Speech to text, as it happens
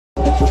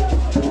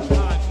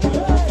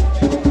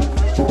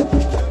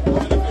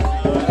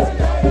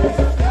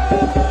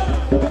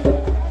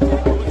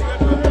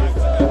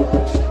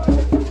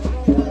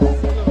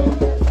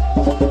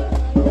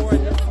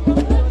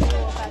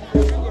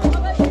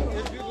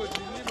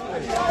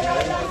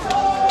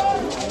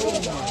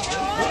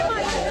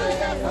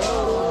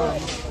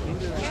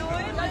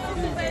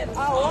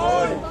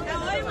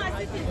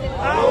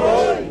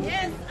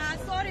Yes,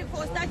 sorry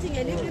for starting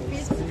a little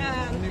bit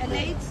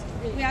late.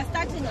 We are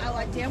starting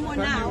our demo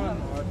now.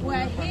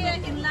 We're here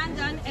in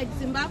London at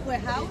Zimbabwe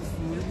House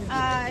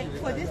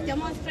for this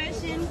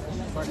demonstration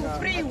to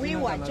free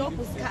Wiwa Job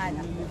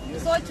Skala.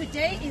 So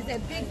today is a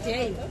big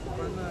day.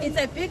 It's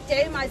a big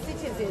day, my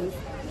citizens.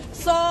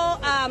 So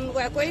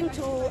we're going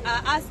to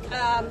ask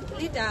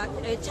leader,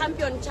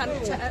 Champion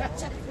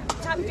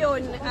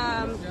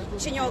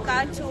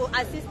Chinyoka to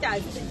assist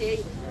us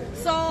today.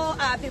 So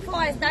before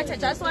I start, I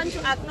just want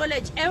to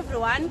acknowledge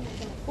everyone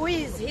who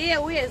is here,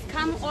 who has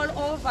come all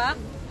over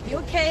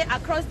UK,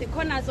 across the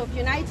corners of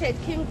United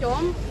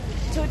Kingdom,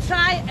 to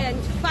try and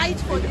fight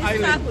for this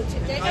struggle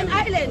today. And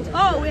Ireland,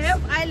 oh, we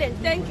have Ireland,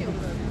 thank you.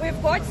 We've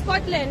got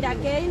Scotland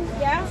again,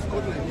 yeah?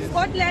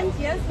 Scotland,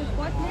 yes, we've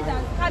got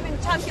leaders coming,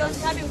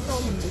 champions coming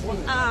from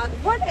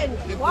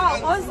Poland. Wow,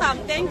 awesome,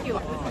 thank you.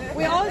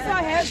 We also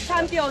have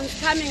champions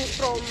coming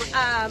from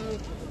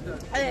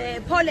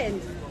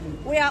Poland.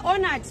 We are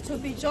honored to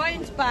be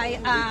joined by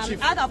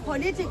other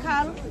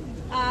political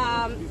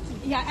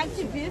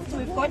activists.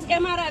 We've got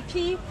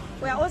MRP.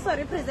 We are also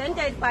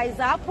represented by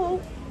ZAPU.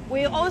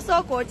 We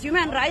also got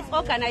human rights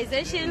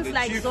organizations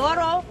like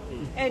Zoro.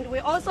 And we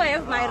also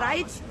have my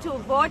right to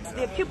vote,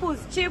 the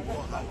people's chief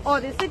or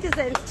the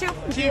citizens'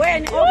 chief.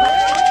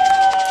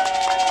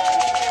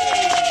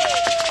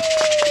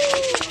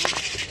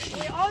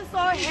 We also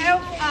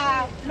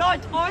have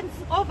Lord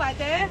Odds over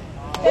there.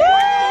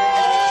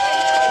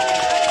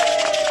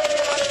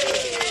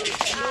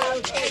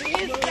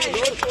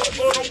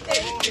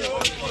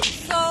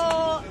 So,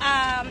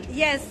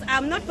 yes,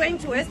 I'm not going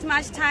to waste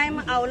much time.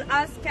 I will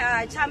ask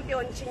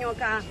Champion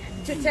Chinyoka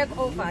to take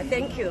over.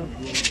 Thank you.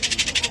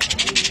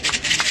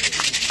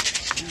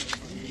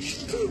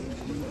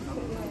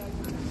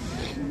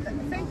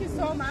 Thank you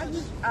so much.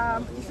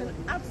 It's an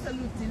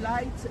absolute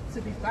delight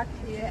to be back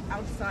here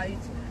outside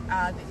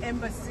the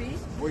embassy.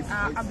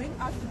 I've been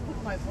asked to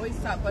put my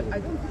voice up, but I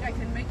don't think I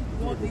can make it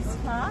go this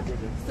far.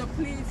 So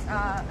please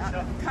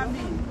come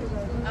in.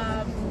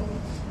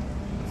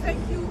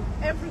 Thank you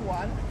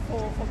everyone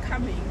for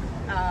coming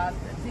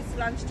this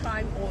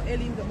lunchtime or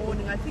early in the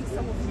morning. I think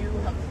some of you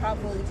have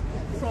traveled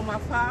from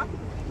afar.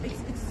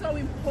 It's so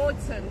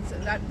important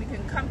that we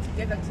can come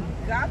together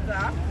to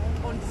gather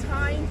on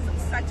times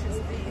such as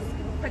these,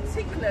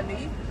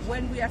 particularly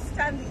when we are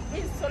standing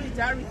in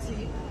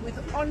solidarity with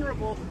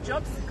Honorable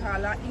Job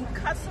Skala,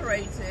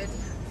 incarcerated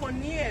for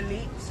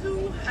nearly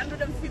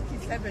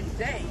 257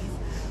 days.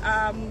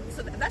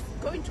 So that's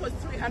going towards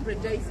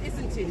 300 days,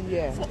 isn't it?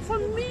 Yeah. For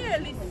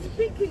merely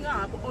speaking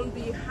up on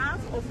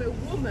behalf of a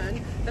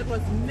woman that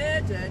was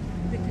murdered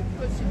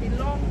because she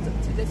belonged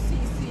to the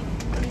CC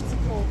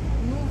political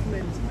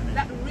movement.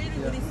 That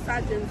really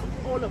saddens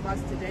all of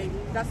us today.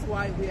 That's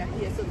why we are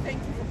here. So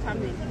thank you for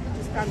coming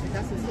to stand with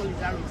us in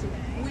solidarity.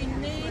 We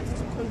need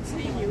to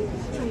continue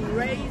to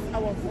raise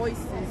our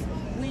voices.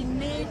 We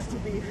need to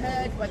be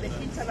heard by the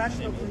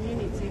international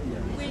community.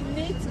 We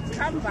need to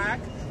come back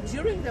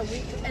during the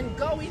week and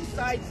go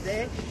inside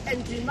there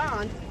and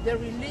demand the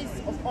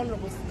release of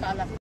Honorable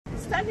Skala.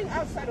 Standing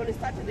outside on a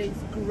Saturday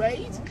is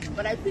great,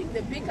 but I think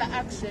the bigger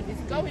action is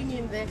going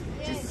in there,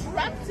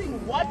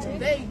 disrupting what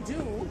they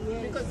do,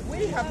 because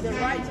we have the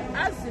right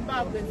as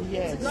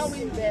Zimbabweans to go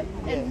in there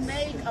and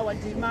make our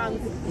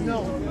demands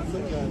known.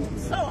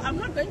 So I'm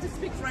not going to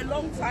speak for a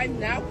long time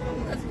now,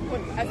 because we've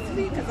got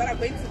speakers that are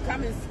going to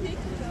come and speak.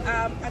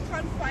 I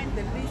can't find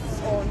the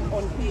list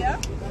on here.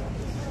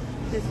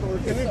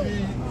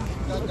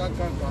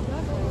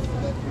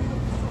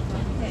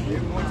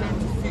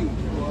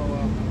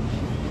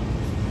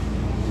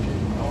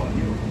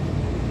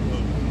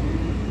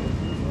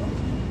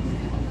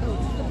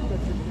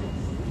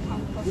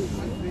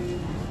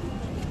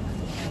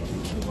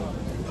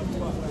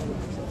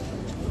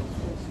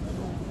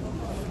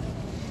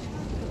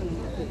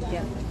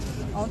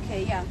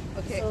 Okay, yeah.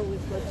 Okay.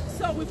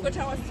 So we've got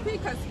our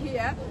speakers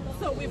here.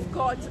 So we've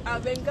got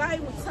Vengai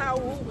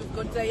Mutau, we've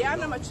got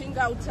Diana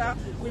Machingauta,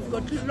 we've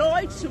got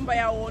Lloyd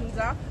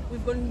Chumbayaonza,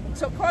 we've got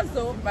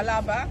Tokozo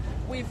Balaba,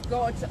 we've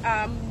got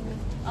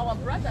our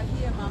brother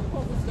here,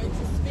 Marco, who's going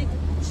to speak,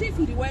 Chief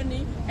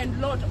Ndiweni and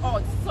Lord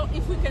Odds. So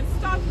if we can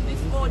start with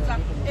this order,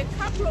 a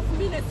couple of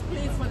minutes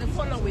please for the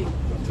following.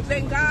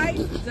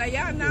 Vengai,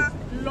 Diana,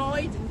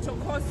 Lloyd,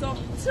 Tokozo,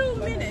 2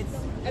 minutes.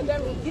 And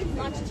then we'll give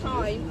much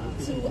time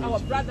to our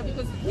brother,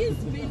 because he's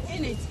been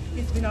in it,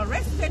 he's been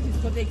arrested, he's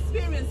got the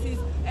experiences,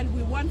 and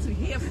we want to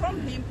hear from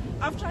him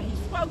after he's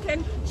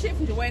spoken, Chief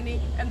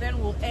Ndiweni, and then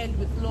we'll end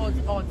with Lord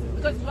Odds,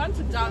 because we want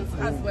to dance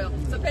as well.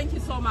 So thank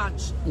you so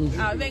much.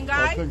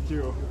 Vengai? Thank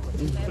you.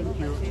 Thank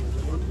you.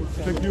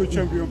 Thank you,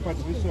 Champion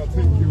Patricia.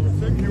 Thank you.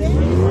 Thank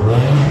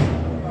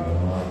you.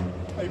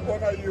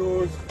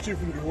 you, Chief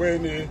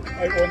Nduweni.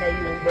 I honor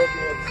you, Lord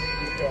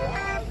Speaker.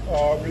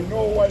 We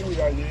know why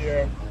we are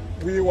here.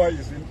 Wiwa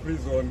is in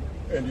prison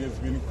and he has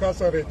been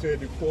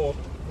incarcerated for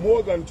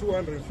more than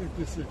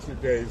 256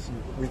 days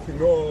with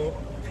no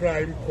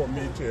crime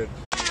committed.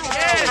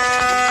 Yes.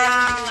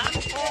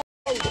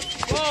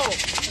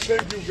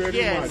 Thank you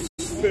very much.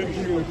 Thank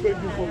you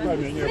for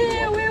coming here.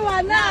 Free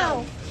Wiwa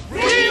now!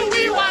 Free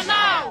Wiwa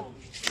now!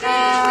 Free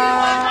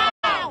Wiwa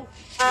now!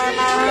 Free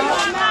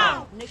Wiwa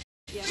now!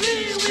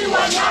 Free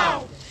Wiwa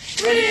now!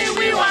 Free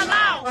Wiwa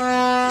now!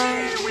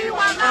 Free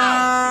Wiwa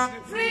now!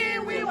 Free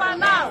Wiwa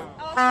now!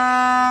 We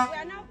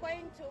are now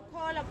going to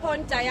call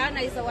upon Diana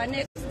is our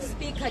next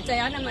speaker,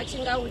 Diana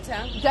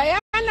Machingauta.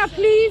 Diana,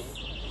 please.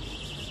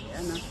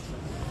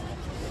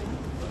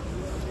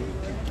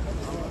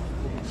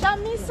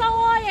 Shamisa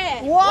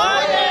Woye!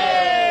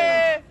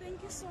 Woye!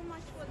 Thank you so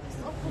much for this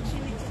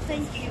opportunity.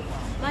 Thank you.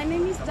 My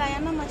name is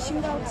Diana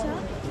Machingauta.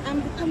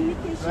 I'm the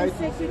communication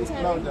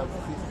secretary.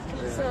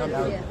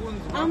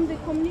 I'm the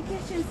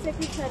communication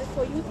secretary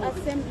for Youth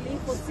Assembly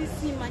for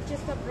CC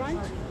Manchester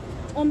branch.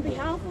 On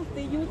behalf of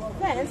the youth,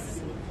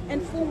 first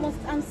and foremost,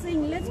 I'm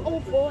saying let's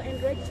all go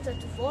and register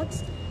to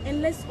vote,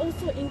 and let's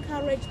also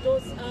encourage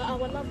those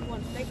our loved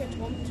ones back at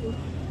home to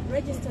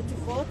register to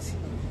vote.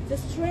 The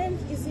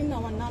strength is in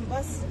our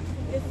numbers.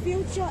 The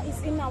future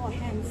is in our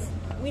hands.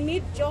 We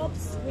need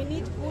jobs. We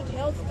need good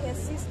healthcare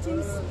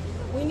systems.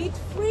 We need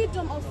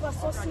freedom of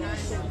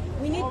association.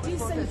 We need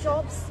decent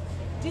jobs,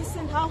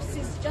 decent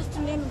houses, just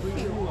to name a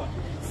few.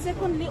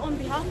 Secondly, on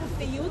behalf of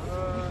the youth,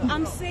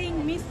 I'm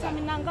saying, Mr.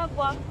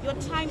 Mnangagwa, your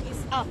time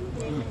is up.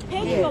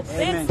 Pack your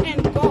bags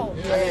and go.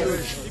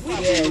 We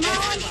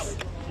demand,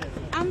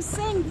 I'm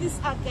saying this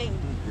again,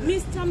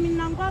 Mr.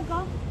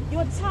 Mnangagwa,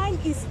 your time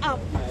is up.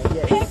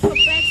 Pack your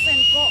bags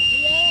and go.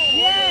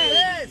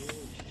 Yes.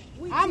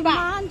 We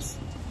demand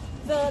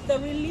the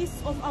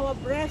release of our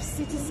brave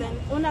citizen,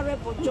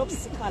 Honorable Job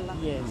Sikala.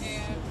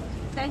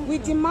 We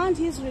demand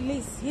his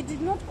release. He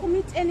did not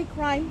commit any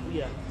crime.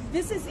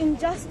 This is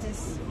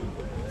injustice.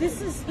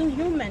 This is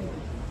inhuman.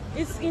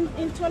 It's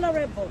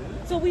intolerable.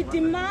 So we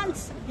demand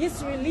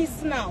his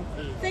release now.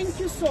 Thank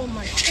you so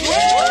much. Free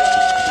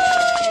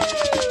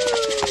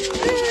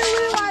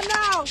Wiwa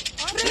now!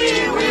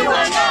 Free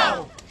Wiwa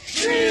now!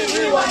 Free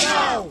Wiwa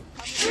now!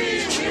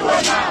 Free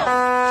Wiwa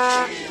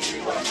now!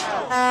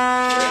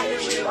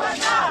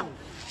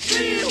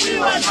 Free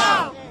Wiwa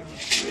now!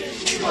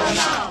 Free Wiwa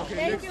now!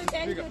 Thank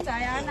you,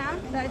 Diana.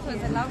 That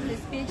was a lovely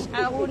speech.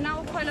 I will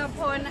now call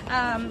upon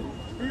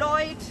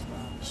Lloyd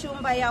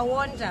Shumbaya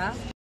Wanda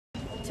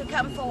to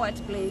come forward,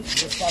 please.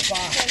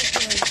 Thank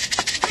you.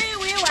 Free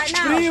Wiwa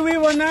now! Free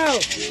Wiwa now!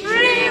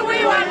 Free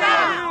Wiwa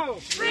now!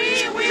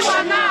 Free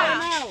Wiwa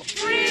now!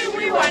 Free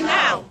Wiwa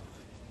now!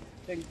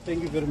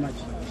 Thank you very much,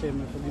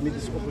 Chairman, for giving me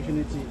this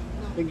opportunity.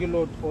 Thank you,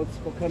 Lord, for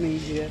coming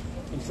here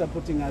and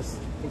supporting us.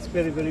 It's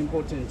very, very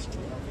important.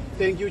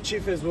 Thank you,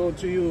 Chief, as well,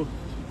 to you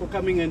for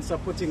coming and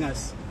supporting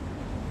us.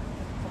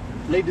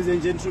 Ladies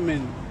and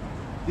gentlemen,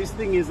 this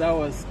thing is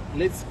ours.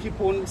 Let's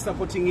keep on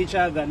supporting each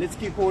other. Let's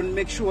keep on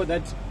make sure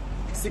that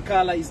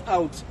Sikala is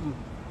out.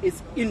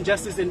 It's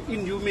injustice and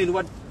inhuman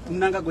what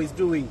Mnangagwa is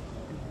doing.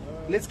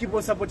 Let's keep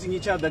on supporting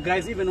each other,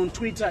 guys, even on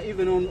Twitter,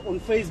 even on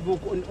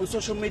Facebook, on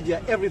social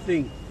media,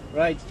 everything.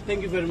 Right?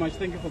 Thank you very much.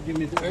 Thank you for giving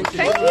me the opportunity.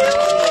 Thank you.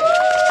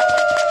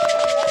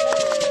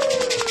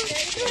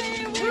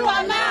 Free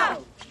Wiwa now!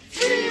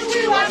 Free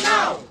Wiwa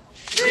now!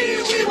 Free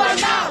Wiwa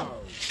now!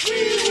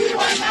 Free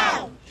Wiwa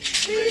now!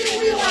 Free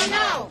Wiwa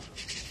now!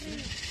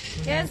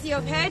 Yes,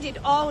 you've heard it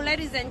all,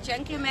 ladies and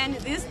gentlemen.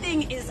 This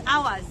thing is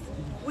ours.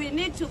 We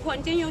need to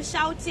continue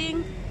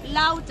shouting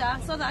louder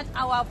so that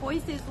our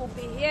voices will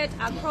be heard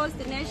across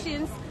the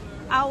nations.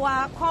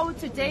 Our call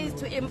today is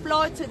to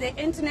implore to the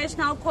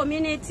international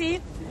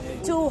community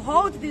to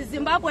hold the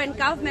Zimbabwean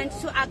government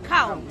to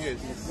account.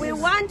 We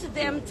want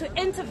them to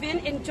intervene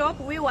in Job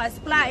Wiwa's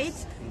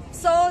plight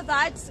so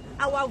that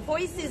our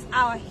voices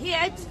are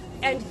heard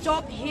and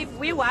Job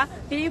Wiwa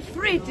be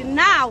freed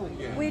now.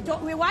 We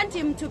want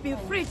him to be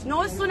freed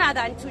no sooner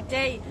than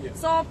today.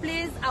 So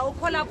please, I will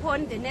call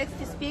upon the next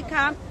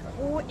speaker,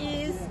 who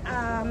is,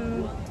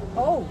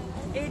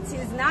 it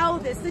is now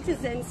the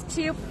Citizens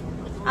Chief.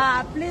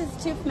 Please,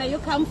 Chief, may you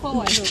come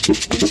forward. Free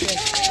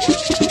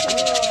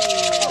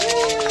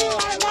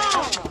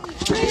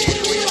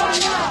Wiwa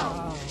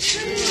now!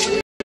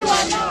 Free Wiwa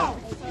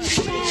now!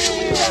 Free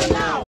Wiwa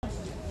now!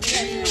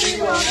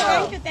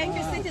 Thank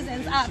you,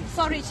 citizens.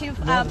 Sorry, Chief,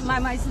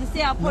 my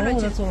sincere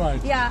apologies. No, that's all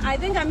right. Yeah, I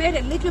think I made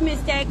a little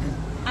mistake.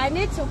 I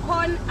need to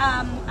call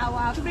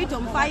our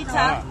freedom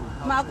fighter,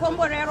 Marco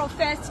Borrero,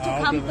 first to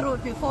come through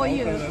before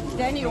you.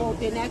 Then you will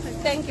be next.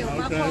 Thank you,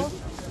 Marco.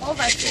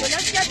 Over to you.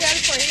 Let's get there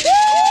for you.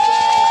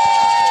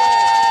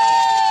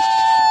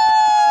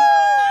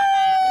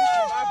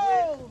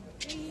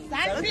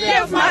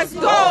 ZANU-PF must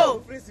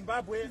go! Free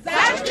Zimbabwe!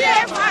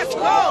 ZANU-PF must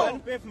go!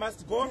 ZANU-PF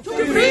must go!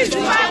 To free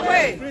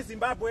Zimbabwe! Free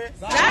Zimbabwe!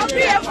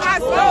 ZANU-PF must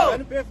go!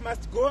 ZANU-PF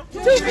must go! To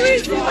free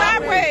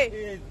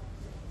Zimbabwe!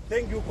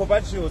 Thank you,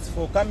 compatriots,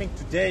 for coming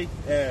today.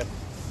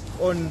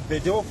 on the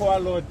day of our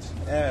Lord,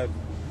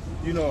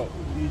 you know,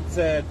 it's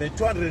the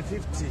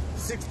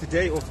 256th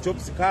day of Job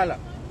Sikhala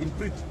in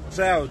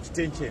pre-trial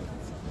detention.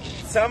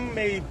 Some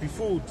may be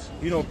fooled,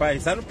 you know, by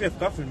ZANU-PF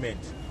government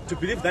to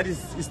believe that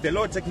is the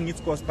law taking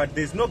its course, but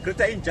there's no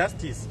greater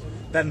injustice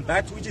than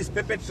that which is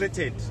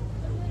perpetrated,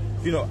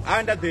 you know,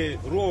 under the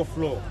rule of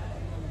law,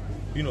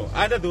 you know,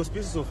 under the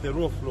auspices of the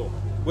rule of law,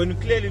 when we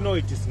clearly know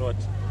it is not.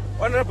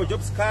 Honorable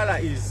Job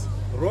Sikhala is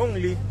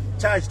wrongly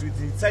charged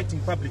with inciting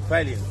public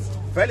violence,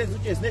 violence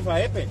which has never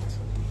happened.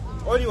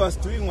 All he was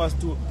doing was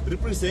to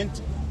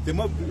represent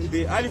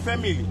the Ali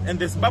family and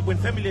the Zimbabwean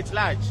family at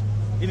large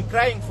in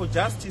crying for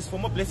justice for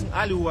Mo Blessing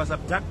Ali, who was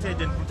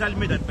abducted and brutally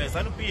murdered by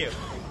ZANU-PF.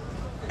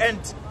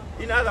 And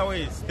in other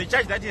ways, the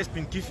charge that he has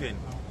been given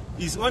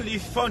is only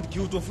if found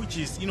guilty of which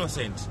is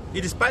innocent.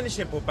 It is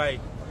punishable by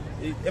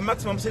a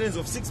maximum sentence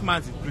of 6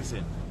 months in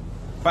prison.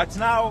 But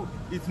now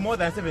it's more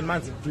than 7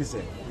 months in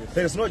prison.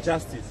 There is no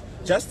justice.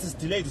 Justice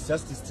delayed is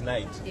justice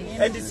denied.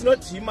 And it's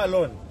not him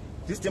alone.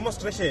 This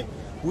demonstration,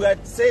 we are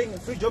saying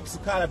free Job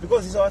Sikhala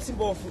because it's our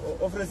symbol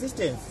of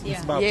resistance in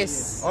Zimbabwe.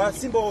 Yes. Our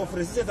symbol of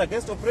resistance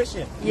against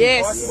oppression.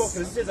 Yes. Our symbol of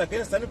resistance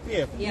against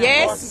ZANU-PF.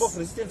 Yes. Our symbol of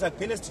resistance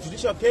against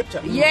judicial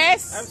capture.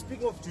 Yes. I'm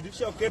speaking of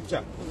judicial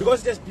capture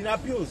because it has been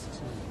abused.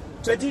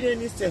 Trade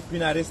unionists have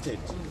been arrested.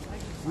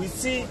 We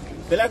see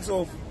the likes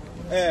of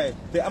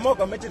the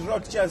Amalgamated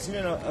Rural Teachers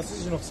Union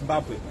Association of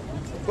Zimbabwe,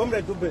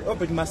 Comrade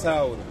Obed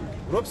Masao,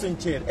 Robson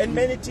Chair, and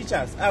many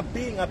teachers are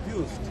being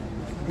abused.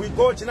 We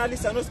go,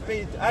 journalists are not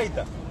paid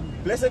either.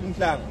 Blessed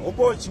Mklang,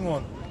 Opo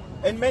Chingon,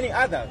 and many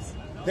others.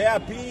 They are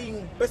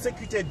being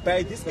persecuted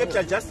by this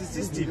capture justice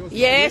system.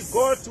 Yes. We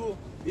go to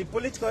the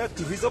political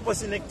activists,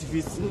 opposition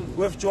activists.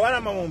 We have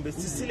Joanna Mamombe,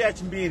 Cecilia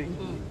Chimbiri.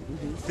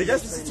 The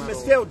justice system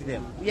has failed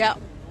them. Yeah.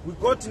 We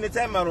go to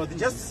Netaimaro, the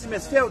justice system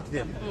has failed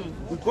them.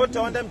 We go to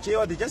Wandam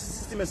Cheo, the justice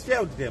system has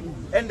failed them.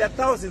 And there are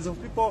thousands of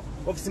people,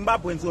 of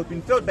Zimbabweans, who have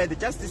been failed by the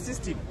justice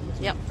system.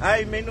 Yep.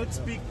 I may not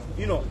speak,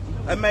 you know,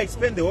 I might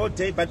spend the whole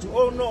day, but you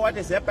all know what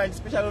has happened,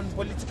 especially on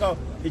political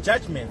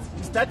judgments,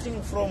 starting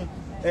from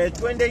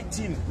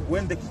 2018,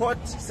 when the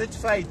court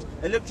certified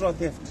electoral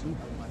theft.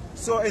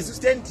 So as you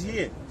stand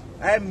here,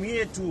 I am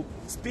here to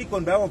speak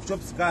on behalf of Job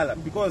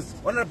Sikhala, because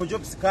Honorable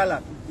Job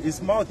Sikhala,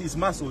 his mouth is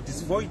muzzled,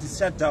 his voice is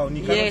shut down,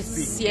 he cannot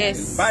speak.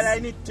 Yes. But I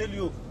need to tell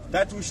you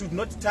that we should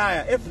not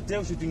tire. Every day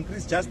we should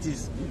increase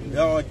justice,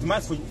 our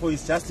demands for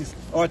his justice,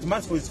 our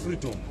demands for his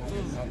freedom.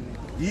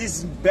 He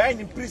is behind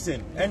in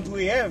prison, and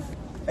we have,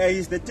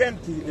 he's the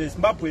 10th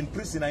Zimbabwean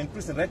prisoner in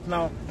prison right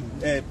now,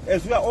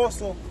 as we are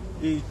also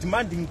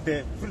demanding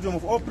the freedom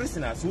of all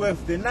prisoners. We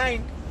have the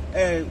 9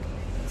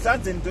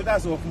 sons and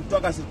daughters of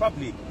Mtwaka's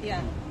Republic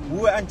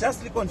who were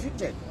unjustly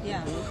convicted.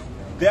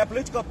 They are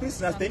political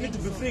prisoners, they need to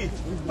be freed.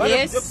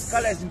 Yes. Job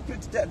Sikhala is in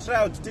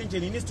pre-trial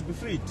detention, he needs to be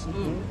freed.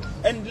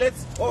 And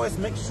let's always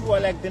make sure,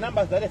 like the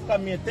numbers that have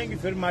come here, thank you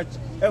very much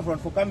everyone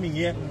for coming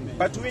here,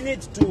 but we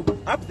need to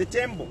up the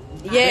tempo.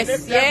 Yes, The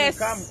next time yes.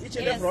 we come, each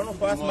and every one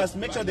of us must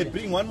make sure they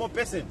bring one more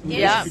person.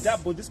 Yeah. We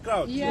double this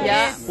crowd.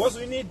 Yeah. Because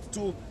we need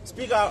to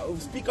speak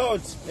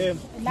out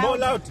more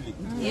loudly.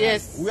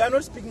 Yes. We are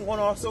not speaking on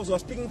ourselves, we are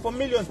speaking for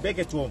millions back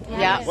at home.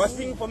 Yeah. We are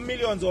speaking for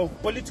millions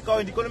of political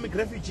and economic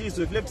refugees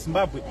who have left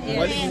Zimbabwe, who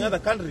are living in other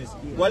countries.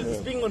 We are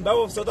speaking on behalf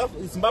of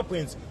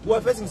Zimbabweans who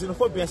are facing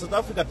xenophobia in South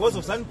Africa because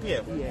of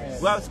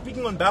ZANU-PF. We are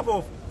speaking on behalf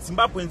of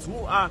Zimbabweans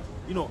who are,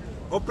 you know,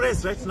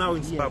 oppressed right now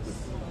in Zimbabwe.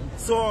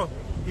 So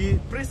the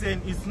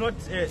prison is not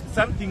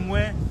something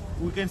where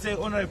we can say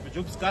Honorable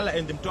Job Sikhala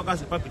and the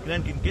Mtwaka's Republic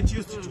can get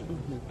used to.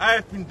 I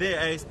have been there,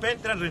 I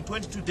spent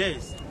 322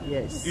 days,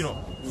 you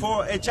know,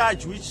 for a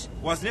charge which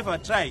was never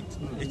tried,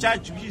 a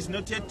charge which is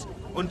not yet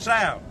on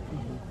trial.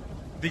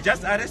 They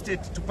just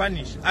arrested to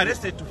punish,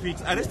 arrested to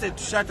fix, arrested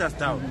to shut us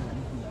down.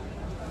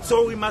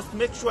 So we must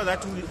make sure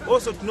that we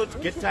also do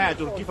not get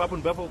tired or give up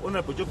on behalf of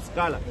Honorable Job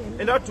Sikhala.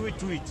 And how do we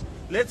do it?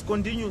 Let's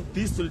continue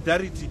these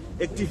solidarity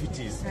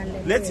activities.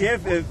 Let's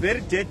have a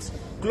very date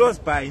close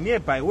by,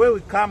 nearby, where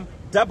we come,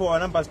 double our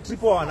numbers,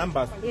 triple our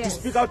numbers, to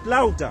speak out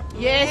louder.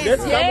 Yes.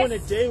 Let's come on a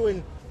day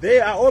when they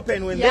are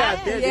open, when they are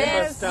there, they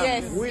must stop.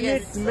 Yes. We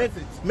need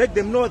to make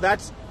them know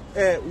that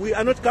we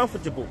are not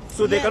comfortable,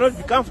 so they cannot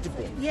be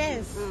comfortable.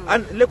 Yes.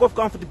 And lack of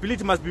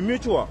comfortability must be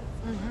mutual.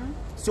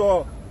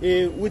 So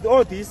with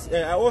all this,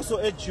 I also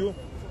urge you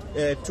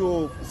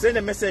to send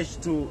a message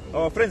to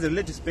our friends and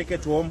relatives back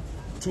at home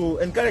to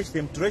encourage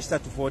them to register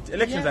to vote.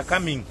 Elections are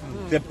coming.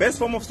 The best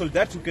form of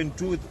solidarity we can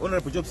do with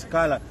Honorable Job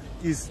Sikhala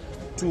is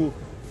to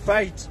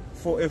fight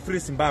for a free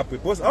Zimbabwe.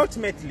 Because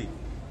ultimately,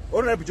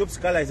 Honorable Job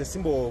Sikhala is a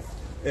symbol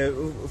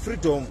of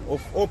freedom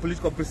of all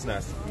political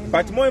prisoners.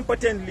 But more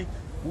importantly,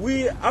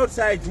 we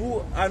outside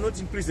who are not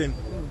in prison,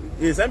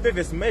 ZANU-PF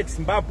has made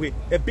Zimbabwe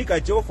a bigger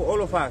jail for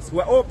all of us. We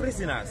are all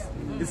prisoners.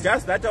 It's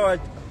just that our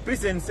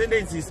prison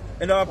sentences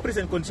and our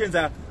prison conditions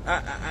are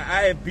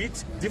a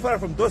bit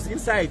different from those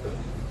inside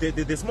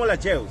the smaller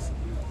jails.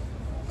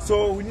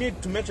 So we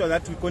need to make sure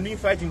that we continue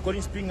fighting,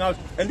 continue speaking out,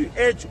 and we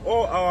urge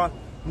all our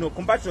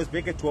compatriots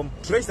back at home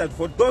to register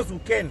for those who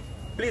can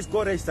please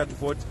go register to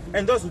vote.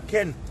 And those who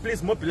can,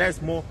 please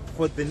mobilize more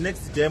for the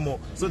next demo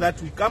so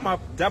that we come up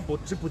double,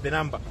 triple the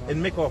number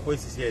and make our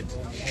voices heard.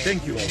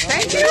 Thank you.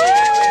 Thank you.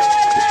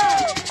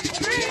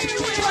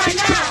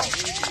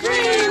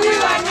 Free we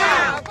are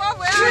now.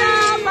 Free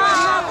we are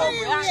now.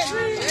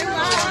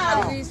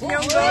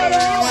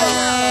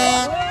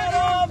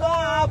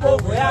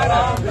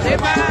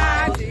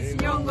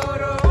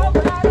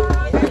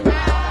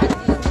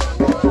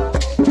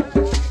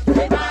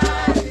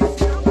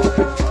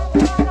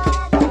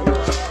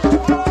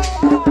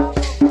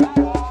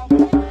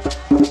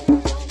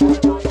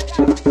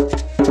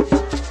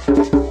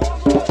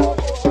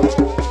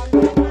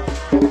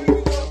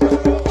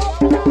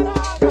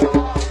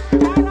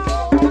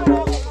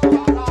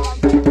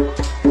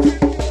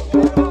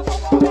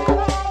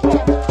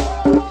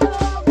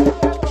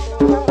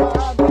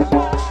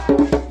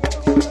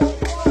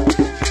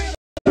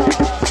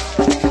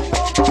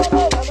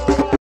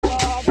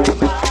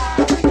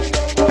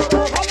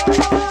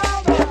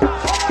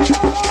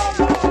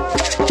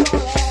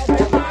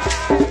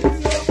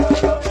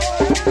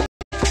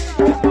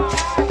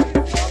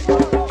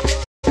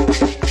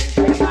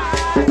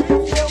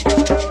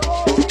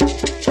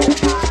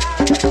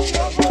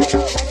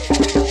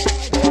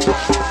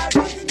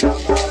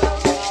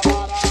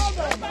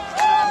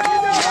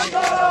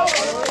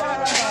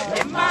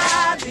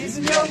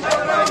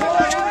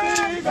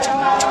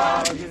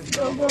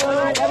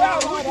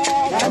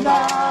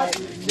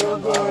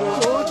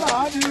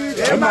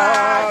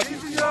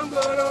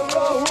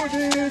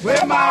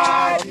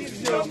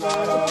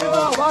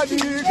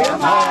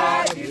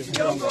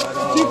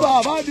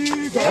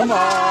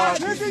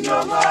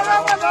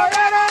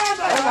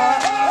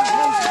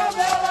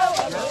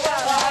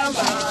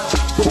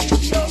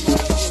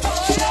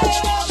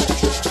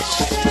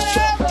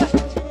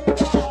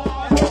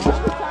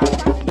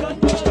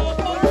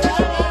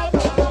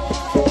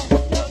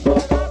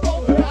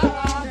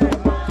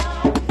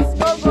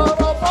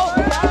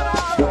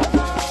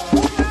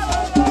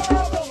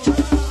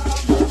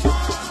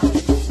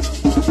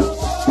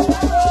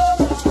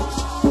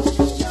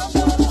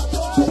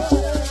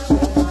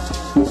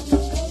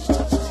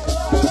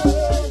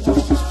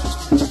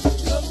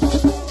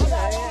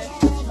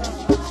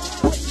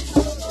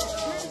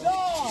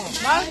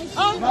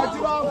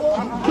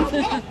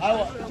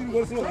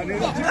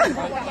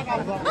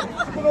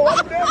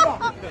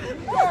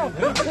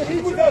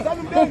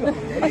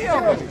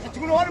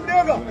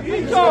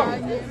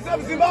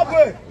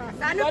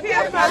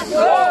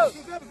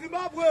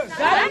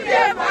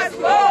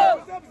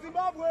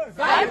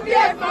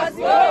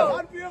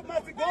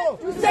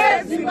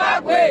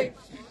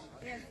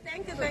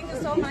 Thank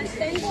you so much.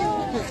 Thank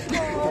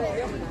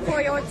you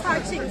for your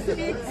touching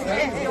speech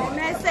and your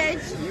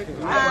message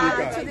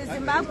to the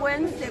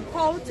Zimbabweans, the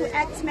call to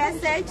act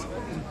message.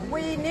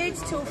 We need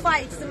to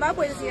fight.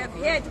 Zimbabweans have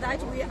heard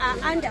that we are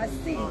under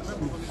siege.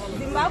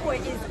 Zimbabwe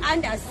is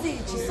under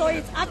siege, so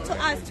it's up to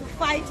us to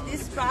fight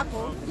this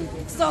struggle.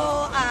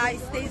 So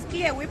there is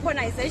clear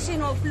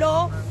weaponization of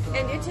law,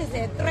 and it is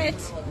a threat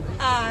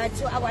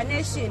to our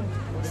nation.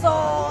 So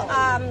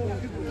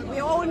we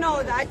all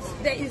know that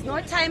there is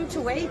no time to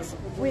wait.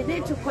 We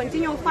need to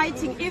continue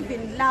fighting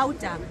even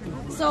louder.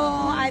 So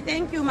I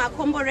thank you,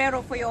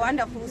 Makomborero, for your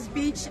wonderful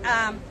speech.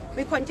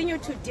 We continue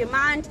to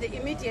demand the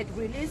immediate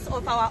release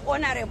of our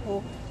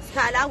Honorable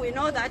Scala. We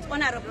know that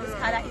Honorable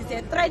Scala is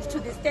a threat to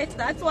the state.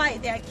 That's why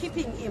they are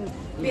keeping him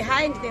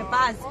behind the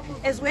bars.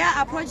 As we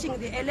are approaching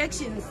the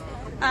elections,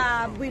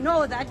 we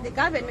know that the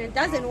government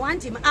doesn't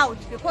want him out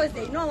because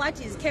they know what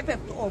he's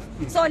capable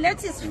of. So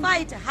let us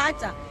fight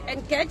harder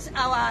and get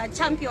our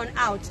champion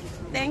out.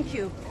 Thank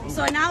you.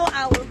 So now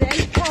I will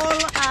then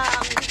call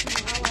our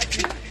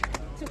chief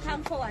to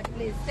come forward,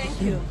 please.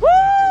 Thank you.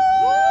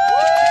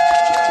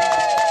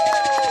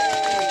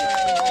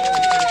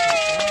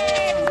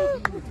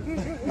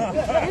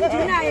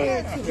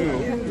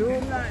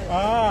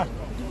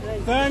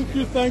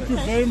 Thank you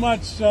very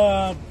much,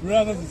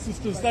 brothers and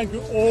sisters. Thank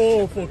you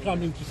all for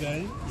coming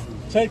today,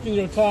 taking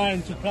your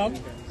time to come.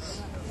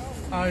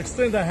 I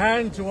extend a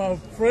hand to our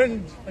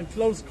friend and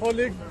close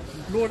colleague,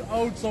 Lord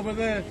Oates over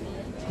there,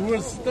 who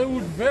has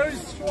stood very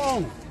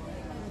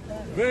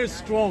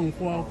strong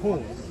for our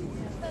cause.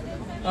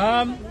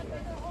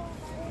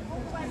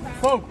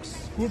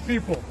 Folks, good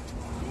people,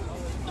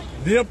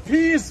 the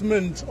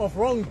appeasement of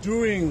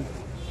wrongdoing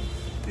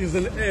is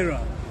an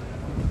error.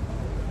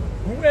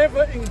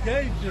 Whoever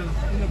engages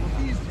in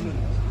appeasement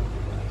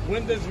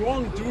when there's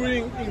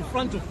wrongdoing in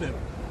front of them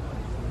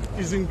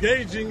is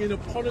engaging in a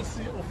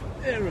policy of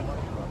error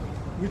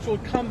which will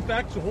come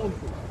back to haunt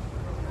them.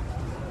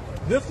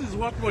 This is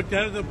what we're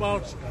gathered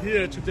about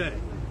here today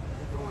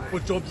for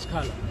Job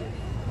Scala.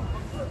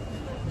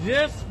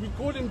 Yes, we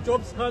call him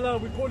Job Scala,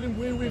 we call him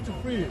Way to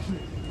Free.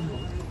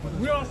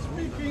 We are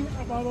speaking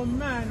about a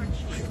man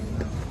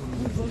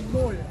who's a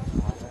lawyer,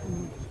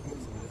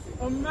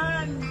 a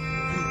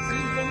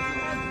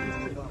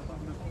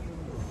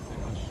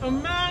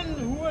man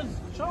who has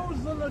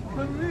chosen a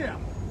career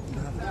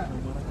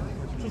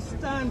to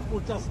stand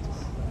for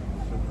justice.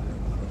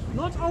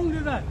 Not only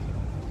that,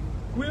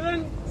 We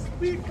then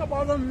speak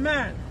about a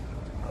man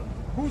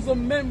who's a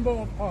member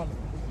of parliament.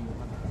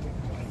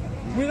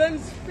 We then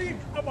speak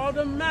about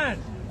a man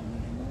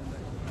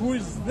who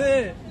is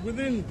there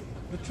within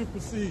the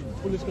CCC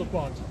political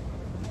party.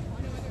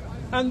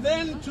 And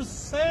then to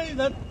say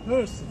that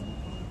person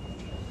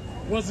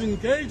was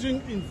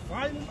engaging in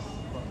violence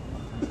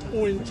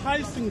or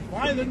enticing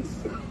violence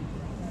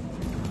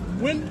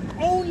when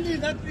only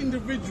that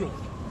individual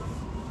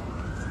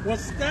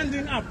was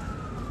standing up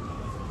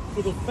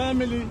for the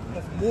family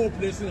of Mo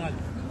Blessing Ali.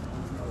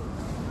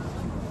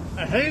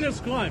 A heinous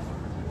crime.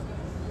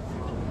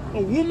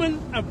 A woman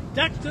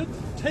abducted,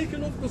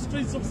 taken off the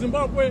streets of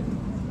Zimbabwe,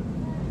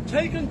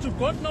 taken to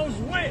God knows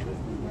where.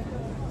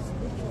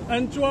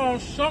 And to our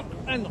shock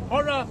and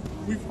horror,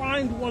 we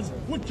find was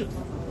butchered.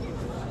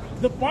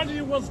 The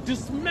body was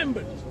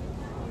dismembered.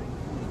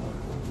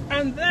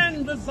 And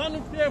then the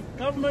ZANU-PF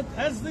government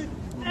has the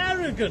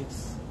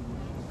arrogance,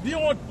 the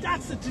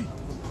audacity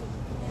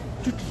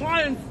to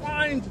try and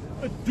find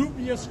a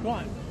dubious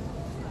crime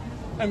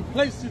and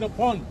place it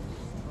upon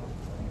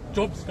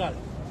Job Scully.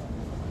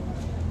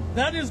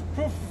 That is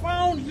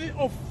profoundly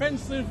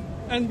offensive,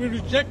 and we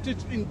reject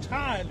it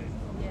entirely.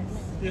 Yes.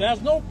 It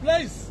has no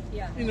place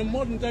Yeah. in a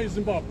modern day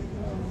Zimbabwe.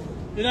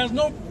 It has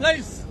no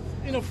place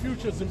in a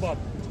future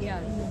Zimbabwe.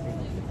 Yes.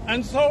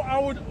 And so I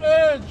would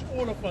urge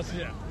all of us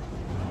here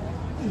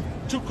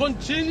to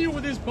continue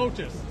with these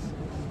protests.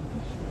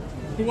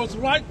 Because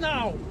right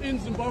now in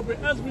Zimbabwe,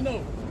 as we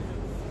know,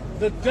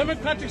 the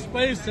democratic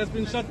space has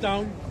been shut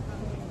down.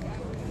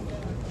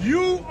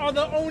 You are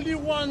the only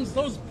ones,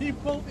 those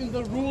people in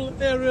the rural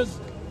areas,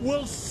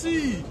 will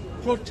see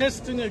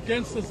protesting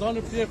against the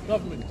ZANU-PF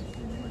government.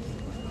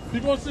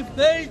 Because if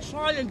they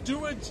try and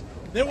do it,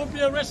 they will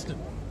be arrested.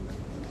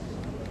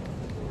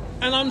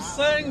 And I'm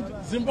saying,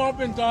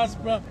 Zimbabwean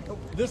diaspora,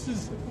 this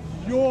is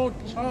your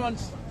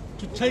chance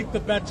to take the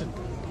baton.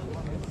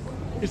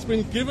 It's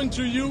been given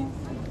to you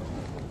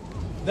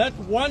that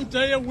one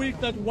day a week,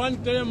 that one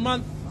day a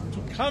month, to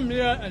come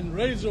here and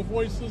raise your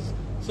voices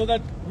so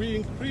that we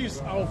increase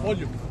our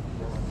volume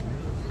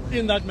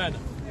in that manner.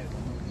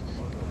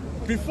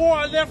 Before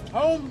I left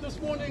home this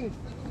morning,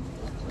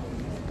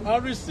 I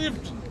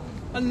received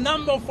a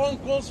number of phone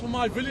calls from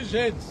my village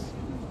heads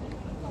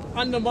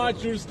under my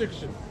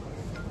jurisdiction.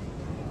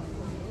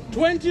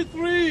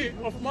 23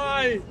 of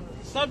my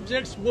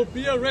subjects will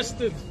be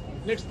arrested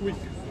next week.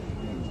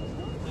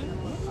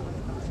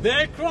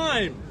 Their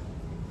crime,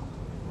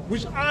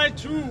 which I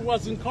too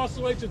was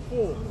incarcerated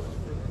for,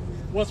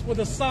 was for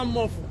the sum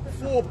of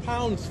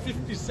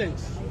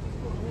 £4.50.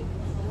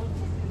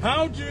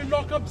 How do you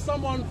lock up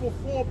someone for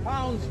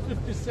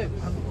 £4.50?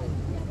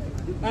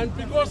 And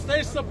because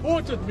they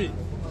supported me,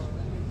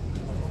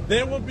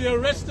 they will be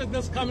arrested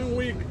this coming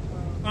week.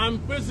 I'm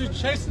busy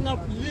chasing up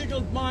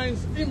legal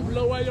minds in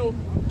Bulawayo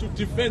to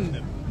defend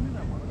them.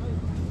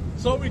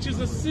 So it is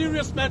a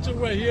serious matter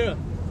we're here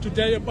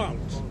today about.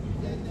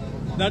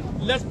 That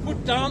let's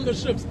put down the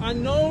ships. I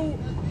know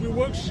we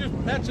work shift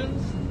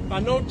patterns. I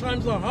know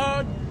times are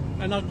hard,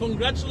 and I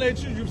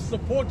congratulate you. You've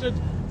supported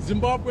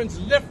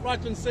Zimbabweans left,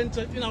 right, and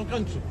center in our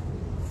country.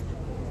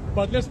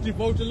 But let's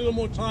devote a little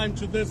more time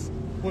to this,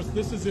 because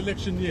this is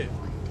election year.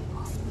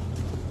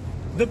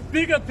 The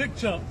bigger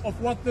picture of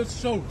what this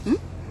shows,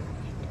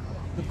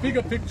 the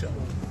bigger picture,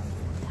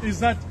 is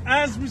that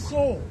as we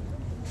saw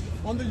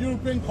on the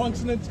European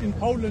continent in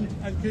Poland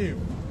and Kiev,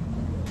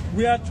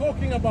 we are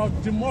talking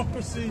about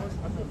democracy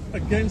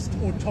against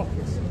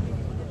autocracy.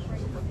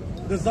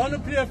 The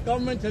ZANU-PF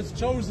government has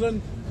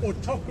chosen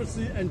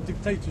autocracy and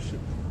dictatorship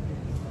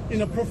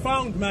in a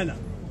profound manner.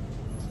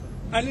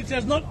 And it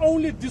has not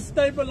only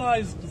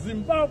destabilized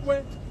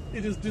Zimbabwe,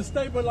 it is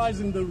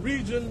destabilizing the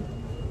region,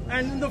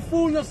 and in the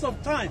fullness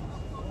of time,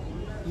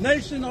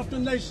 nation after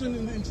nation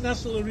in the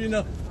international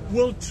arena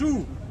will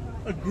too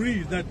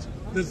agree that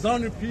the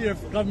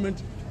ZANU-PF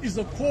government is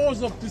a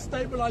cause of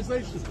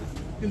destabilization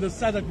in the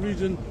SADC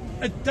region,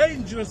 a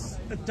dangerous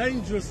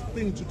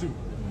thing to do.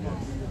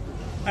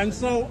 And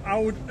so I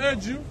would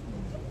urge you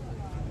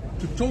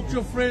to talk to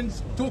your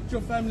friends, talk to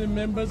your family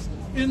members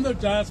in the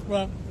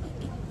diaspora,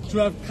 to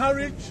have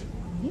courage,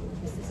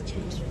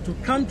 to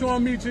come to our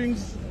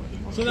meetings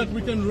so that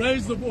we can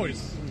raise the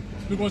voice,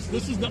 because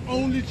this is the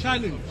only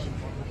challenge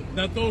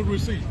that they'll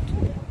receive.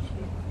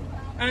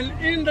 And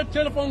in the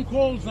telephone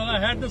calls that I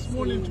had this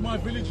morning to my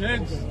village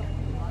heads,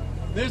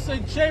 they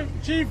said,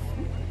 Chief,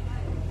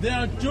 they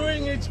are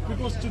doing it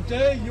because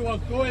today you are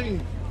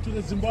going to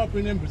the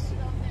Zimbabwean embassy.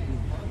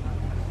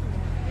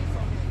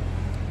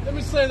 Let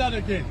me say that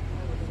again.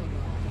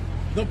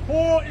 The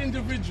poor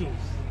individuals,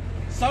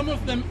 some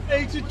of them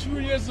 82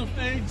 years of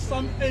age,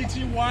 some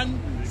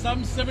 81,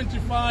 some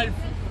 75,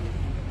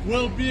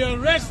 will be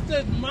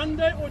arrested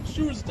Monday or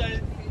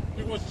Tuesday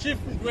because Chief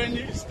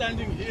Ngweni is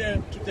standing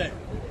here today.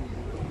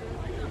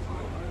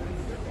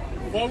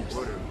 Folks,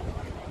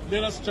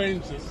 let us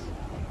change this.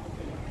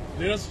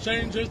 Let us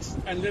change it,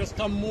 and let us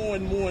come more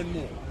and more and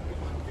more.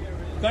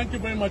 Thank you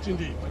very much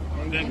indeed.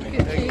 Thank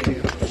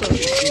you.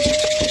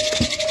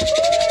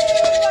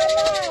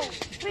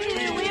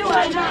 Free we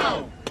will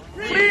now.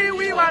 Free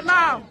we were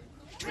now.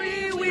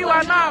 Free we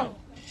were now.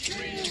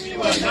 Free we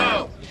were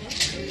now.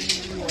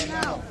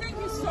 Thank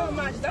you so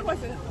much. That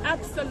was an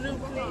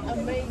absolutely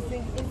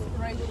amazing,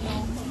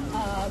 inspirational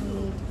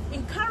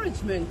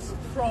encouragement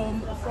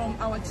from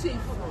our chief,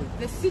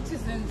 the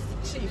citizens'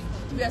 chief.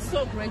 We are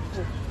so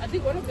grateful. I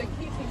think one of the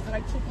key things that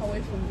I took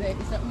away from there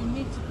is that we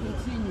need to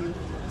continue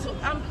to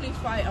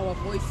amplify our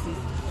voices.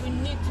 We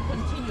need to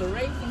continue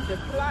raising the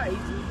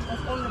plight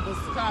of Honorable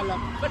Scala,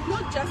 but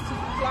not just his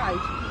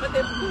plight, but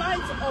the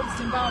plight of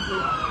Zimbabwe,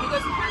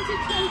 because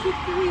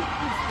 2023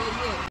 is the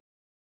year.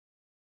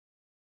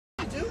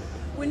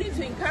 We need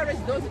to encourage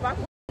those back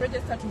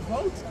register to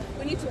vote.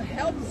 We need to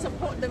help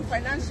support them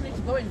financially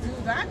to go and do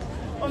that.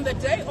 On the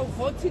day of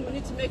voting, we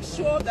need to make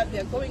sure that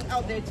they're going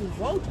out there to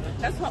vote.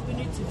 That's what we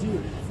need to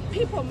do.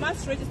 People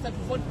must register to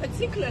vote,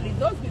 particularly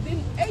those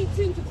within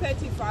 18 to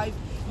 35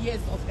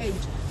 years of age.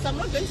 So I'm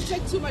not going to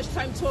take too much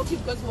time talking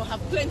because we'll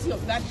have plenty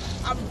of that.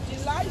 I'm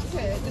delighted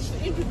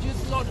to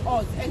introduce Lord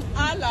Oz, an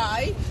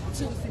ally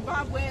to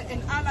Zimbabwe,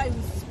 an ally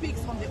who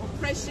speaks on the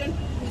oppression,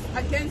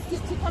 who's against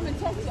it, to come and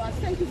talk to us.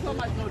 Thank you so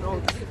much, Lord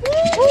Oz.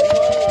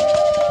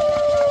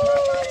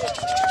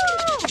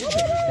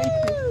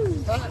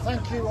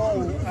 Thank you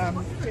all.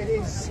 It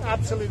is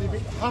absolutely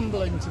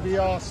humbling to be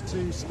asked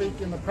to speak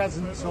in the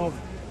presence of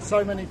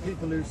so many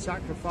people who've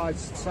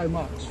sacrificed so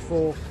much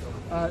for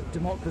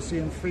democracy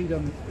and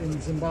freedom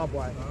in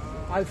Zimbabwe.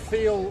 I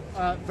feel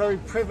very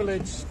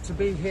privileged to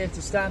be here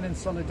to stand in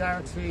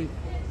solidarity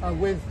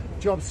with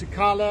Job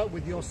Sikala,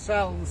 with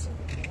yourselves.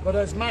 But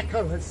as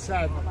Mako has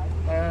said,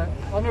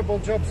 Honourable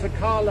Job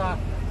Sikala,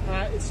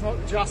 it's not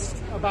just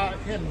about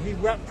him. He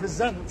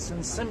represents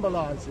and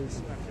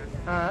symbolises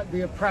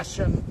the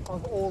oppression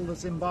of all the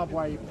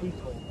Zimbabwe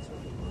people.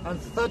 And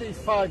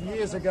 35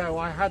 years ago,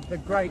 I had the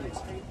great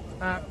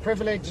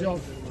privilege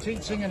of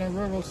teaching in a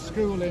rural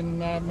school in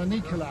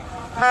Manikala.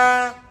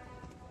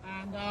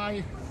 And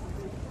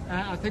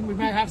I think we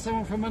may have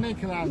someone from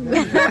Manikala.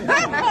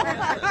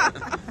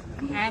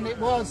 And it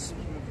was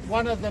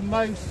one of the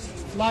most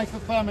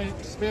life-affirming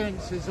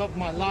experiences of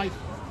my life.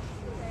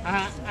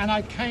 And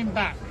I came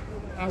back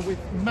with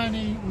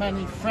many,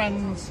 many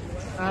friends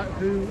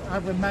who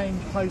have remained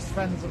close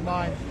friends of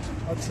mine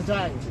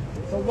today.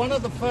 But one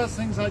of the first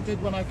things I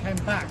did when I came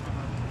back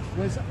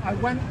was I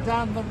went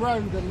down the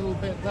road a little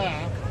bit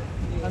there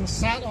and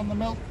sat on the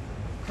milk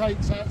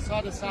crates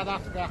outside of South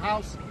Africa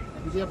House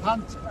with the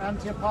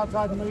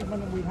anti-apartheid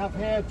movement. And we have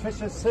here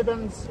Tricia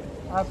Sibbins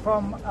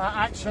from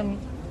Action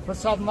for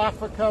Southern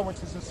Africa,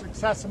 which is a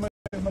successor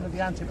movement of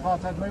the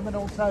anti-apartheid movement.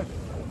 Also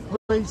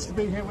pleased to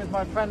be here with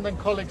my friend and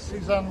colleague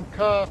Suzanne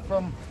Kerr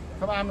from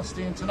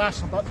Amnesty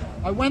International. But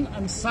I went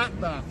and sat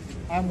there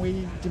and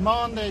we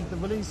demanded the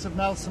release of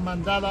Nelson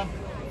Mandela.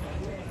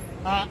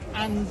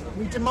 And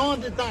we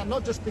demanded that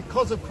not just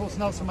because, of course,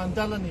 Nelson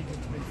Mandela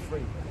needed to be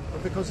free,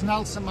 but because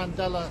Nelson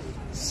Mandela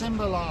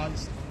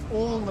symbolised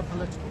all the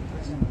political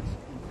prisoners,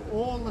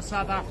 all the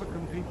South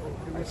African people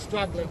who were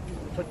struggling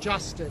for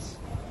justice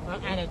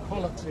and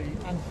equality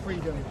and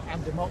freedom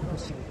and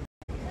democracy.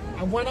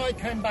 And when I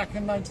came back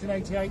in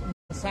 1988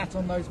 and sat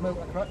on those milk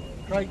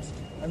crates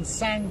and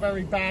sang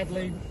very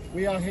badly,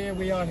 we are here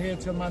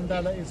till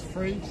Mandela is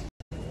free.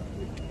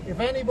 If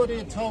anybody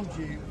had told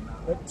you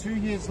that 2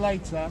 years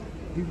later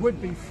he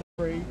would be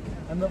free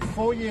and that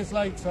 4 years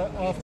later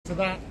after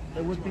that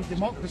there would be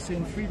democracy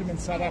and freedom in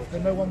South Africa,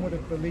 no one would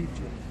have believed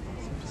you.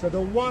 So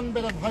the one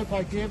bit of hope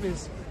I give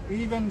is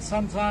even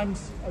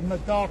sometimes in the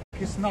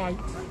darkest night,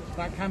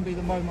 that can be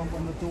the moment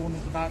when the dawn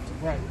is about to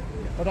break.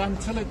 But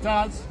until it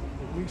does,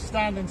 we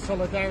stand in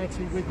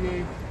solidarity with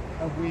you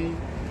and we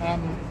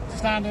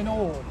stand in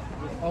awe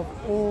of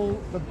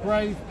all the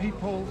brave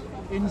people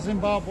in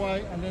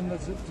Zimbabwe and in the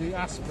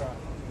diaspora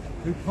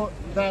who put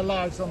their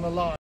lives on the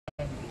line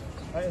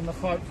in the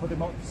fight for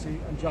democracy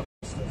and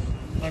justice.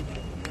 Thank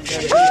you.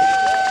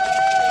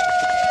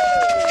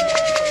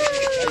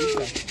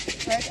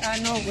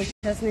 No, we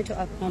just need to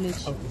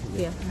acknowledge.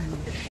 Yeah.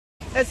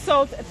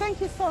 So thank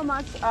you so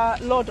much,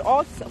 Lord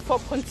Oz, for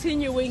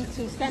continuing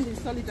to stand in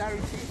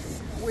solidarity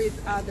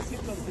with the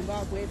people of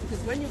Zimbabwe, because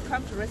when you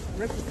come to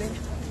represent,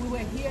 we were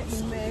here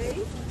in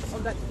May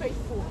on that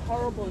fateful,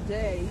 horrible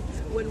day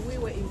when we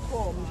were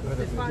informed of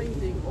the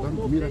finding of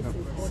Mo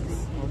Blessing's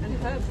body, and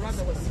her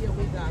brother was here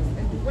with us,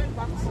 and we went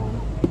back home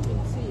in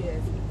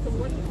tears. So we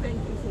want to thank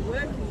you for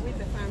working with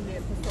the family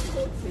and for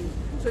supporting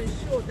to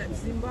ensure that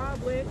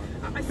Zimbabwe,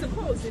 I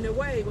suppose in a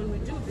way when we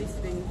do these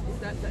things, is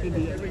that the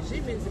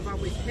regime in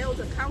Zimbabwe is held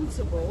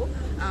accountable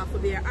for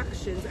their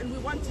actions, and we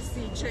want to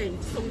see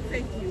change. So we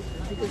thank you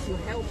because you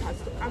help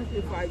us to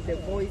amplify the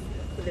voice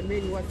for the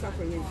men who are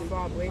suffering in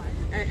Zimbabwe.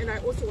 And I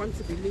also want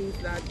to believe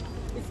that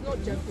it's not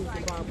just in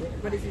Zimbabwe,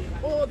 but it's in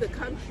all the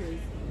countries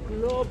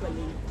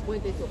globally where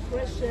there's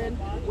oppression,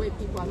 where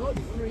people are not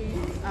free,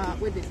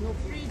 where there's no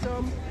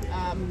freedom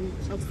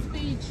of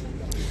speech,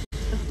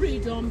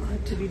 freedom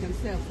to be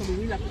themselves. So we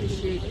really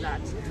appreciate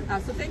that.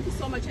 So thank you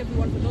so much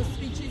everyone for those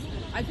speeches.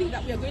 I think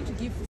that we are going to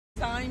give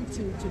time mind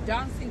to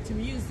dancing, to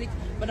music,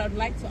 but I'd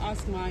like to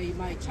ask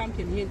my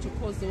champion here in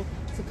Chokozo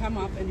to come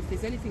up, and if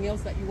there's anything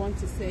else that you want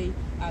to say,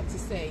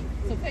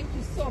 So thank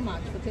you so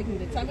much for taking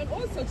the time, and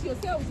also to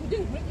yourselves, we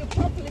didn't greet you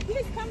properly.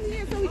 Please come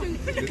here so we can.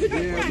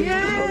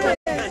 Yeah.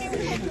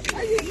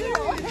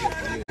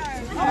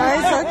 Oh,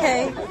 it's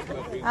okay.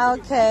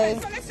 Okay.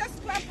 So let's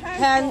just clap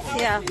Hands,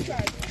 yeah.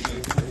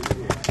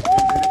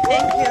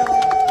 Thank you.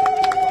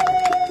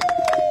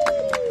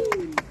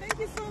 Thank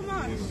you so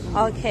much.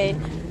 Okay.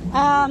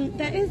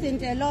 There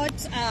isn't a lot,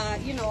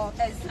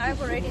 as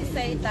I've already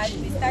said, that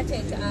we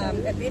started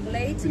a bit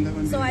late.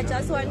 So I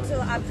just want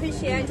to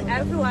appreciate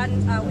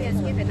everyone who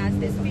has given us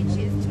the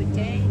speeches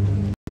today.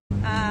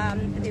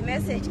 The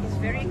message is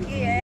very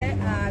clear.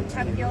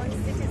 Champions,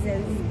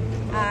 citizens,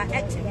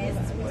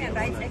 activists, human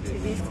rights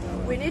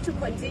activists, we need to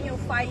continue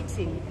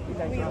fighting.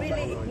 We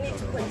really need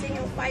to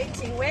continue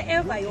fighting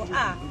wherever you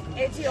are.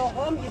 At your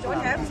home, you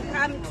don't have to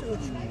come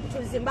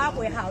to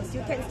Zimbabwe House.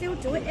 You can still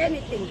do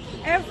anything,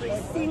 every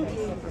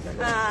single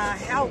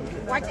help,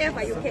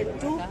 whatever you can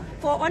do.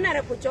 For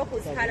Honorable Job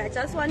Sikhala, I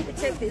just want to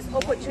take this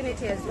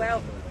opportunity as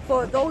well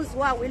for those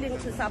who are willing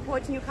to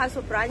support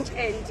Newcastle branch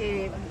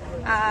and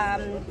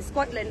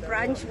Scotland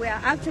branch. We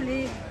are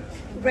actually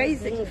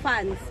raising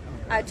funds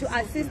to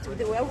assist with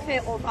the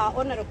welfare of our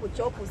Honorable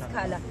Job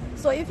Sikhala.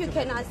 So if you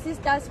can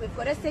assist us, we've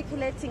got a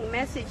circulating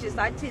messages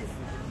that is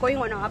going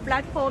on our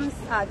platforms.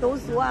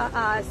 Those who are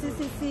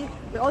CCC,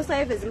 we also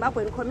have a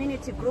Zimbabwean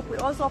community group. We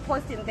also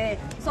post in there.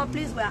 So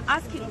please, we are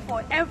asking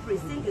for every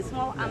single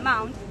small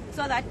amount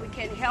so that we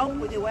can help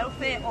with the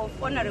welfare of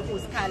Honorable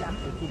Sikhala.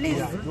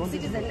 Please,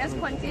 citizens, let's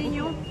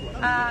continue.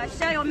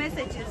 Share your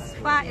messages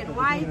far and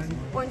wide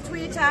on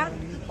Twitter,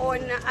 on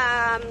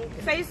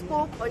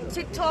Facebook, on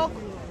TikTok.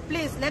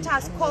 Please let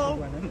us call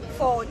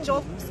for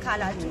Job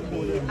Sikhala to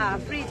be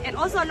freed, and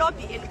also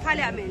lobby in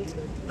Parliament.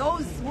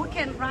 Those who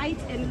can write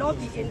and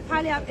lobby in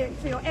Parliament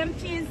for your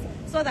MPs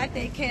so that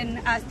they can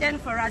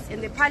stand for us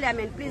in the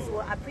Parliament, please,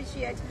 will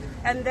appreciate.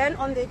 And then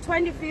on the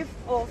 25th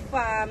of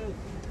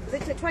the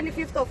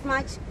 25th of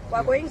March,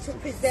 we're going to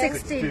present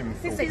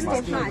 16th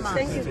of March.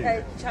 Thank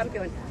you,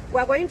 Champion.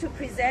 We're going to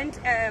present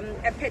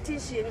a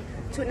petition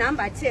to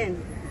number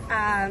 10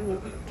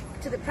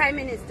 to the Prime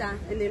Minister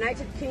in the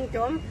United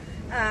Kingdom.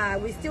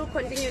 We still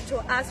continue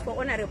to ask for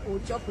Honorable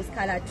Job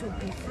Sikhala to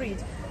be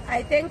freed.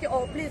 I thank you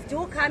all. Please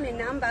do come in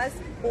numbers.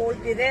 We'll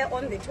be there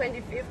on the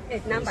 25th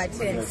at number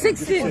 10.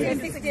 16th. On the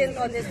 16th,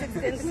 on the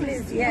 16th,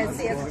 please. Yes,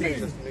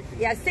 please.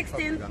 Yeah,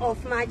 16th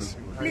of March.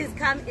 Please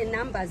come in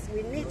numbers.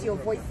 We need your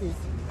voices.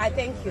 I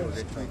thank you.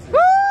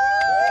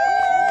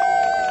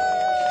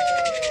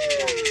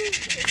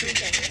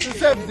 To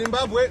save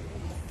Zimbabwe.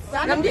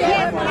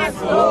 ZANU-PF must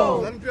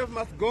go. ZANU-PF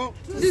must go.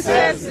 To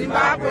save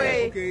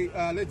Zimbabwe. Okay,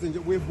 ladies and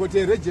gentlemen, we've got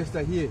a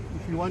register here.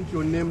 If you want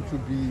your name to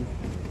be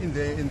in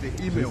the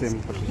email, we can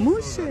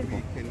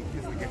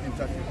easily get in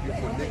touch with you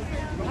for next.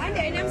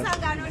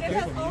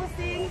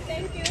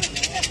 Thank you.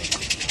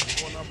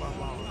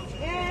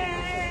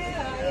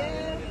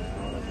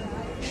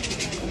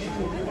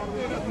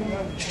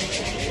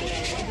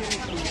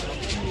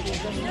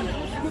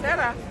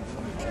 Sarah.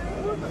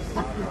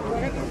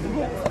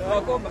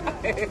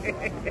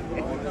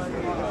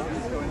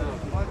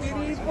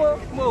 Iripo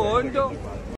Mohondo